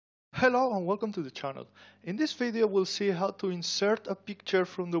Hello and welcome to the channel. In this video we'll see how to insert a picture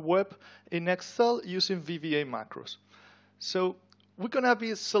from the web in Excel using VBA macros. So we're gonna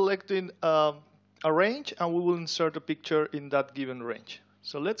be selecting a range and we will insert a picture in that given range.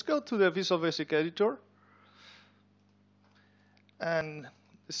 So let's go to the Visual Basic editor, and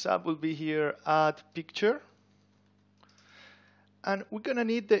the sub will be here, add picture, and we're gonna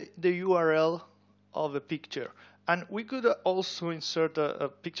need the URL of the picture. And we could also insert a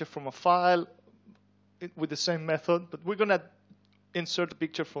picture from a file with the same method, but we're gonna insert a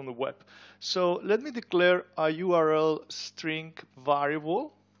picture from the web. So let me declare a URL string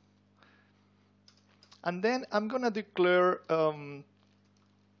variable, and then I'm gonna declare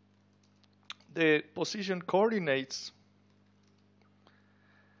the position coordinates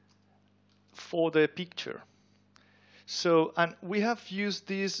for the picture. So, and we have used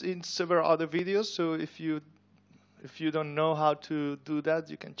this in several other videos, so if you don't know how to do that,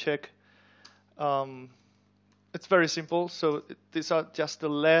 you can check. It's very simple. So these are just the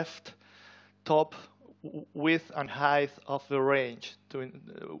left, top, width, and height of the range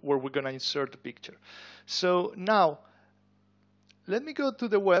where we're going to insert the picture. So now, let me go to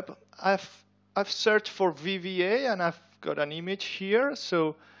the web. I've searched for VBA, and I've got an image here.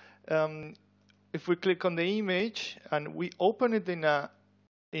 So if we click on the image and we open it in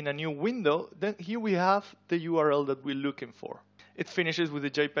a new window, then here we have the URL that we're looking for. It finishes with the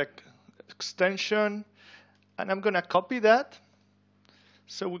JPEG extension, and I'm going to copy that.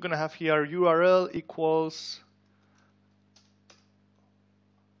 So we're going to have here URL equals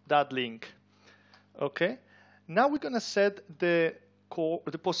that link. Okay. Now we're going to set the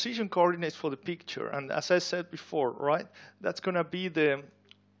position coordinates for the picture, and as I said before, right, that's going to be the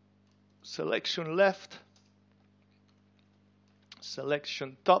selection left,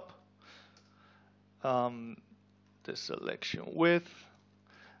 selection top, the selection width,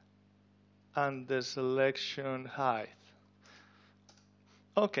 and the selection height.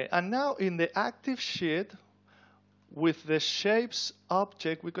 Okay, and now in the active sheet with the shapes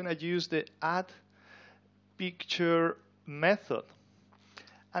object, we're going to use the add picture method.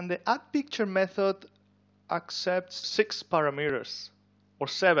 And the add picture method accepts 6 parameters, or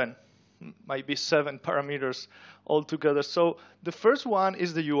 7. Might be 7 parameters altogether. So the first one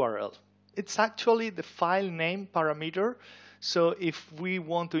is the URL. It's actually the file name parameter. So if we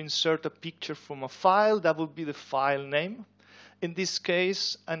want to insert a picture from a file, that would be the file name. In this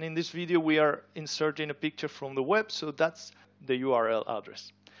case, and in this video, we are inserting a picture from the web, so that's the URL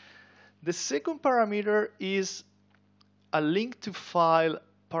address. The second parameter is a link to file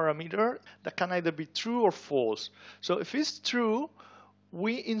parameter that can either be true or false. So if it's true,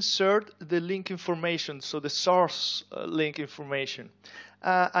 we insert the link information, so the source link information.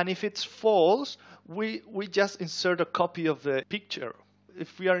 And if it's false, we just insert a copy of the picture.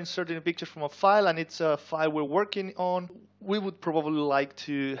 If we are inserting a picture from a file and it's a file we're working on, we would probably like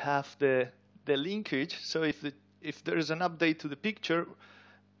to have the linkage. So if there is an update to the picture,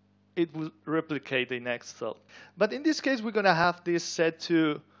 it will replicate in Excel. But in this case, we're going to have this set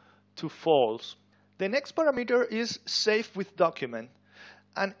to false. The next parameter is save with document.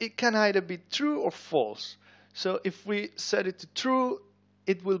 And it can either be true or false. So if we set it to true,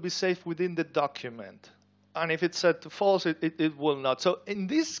 it will be saved within the document. And if it's set to false, it will not. So in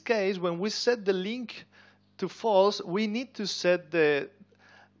this case, when we set the link to false, we need to set the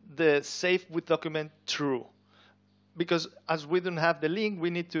save with document true. Because as we don't have the link, we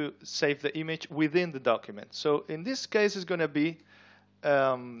need to save the image within the document. So in this case, it's going to be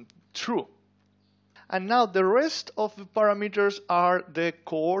true. And now the rest of the parameters are the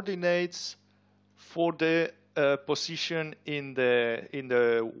coordinates for the position in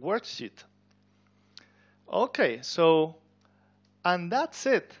the worksheet. Okay, so, and that's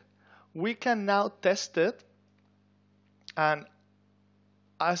it. We can now test it. And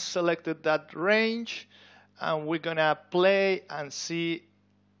I selected that range, and we're gonna play and see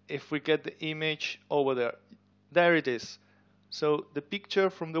if we get the image over there. There it is. So the picture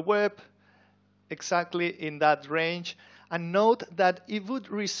from the web, exactly in that range. And note that it would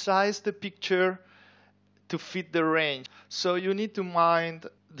resize the picture to fit the range. So you need to mind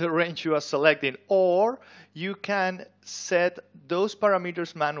the range you are selecting, or you can set those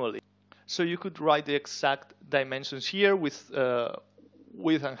parameters manually. So you could write the exact dimensions here with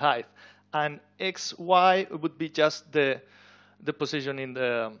width and height. And X, Y would be just the position in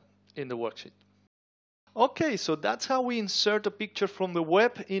the worksheet. Okay, so that's how we insert a picture from the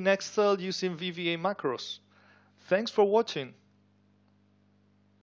web in Excel using VBA macros. Thanks for watching.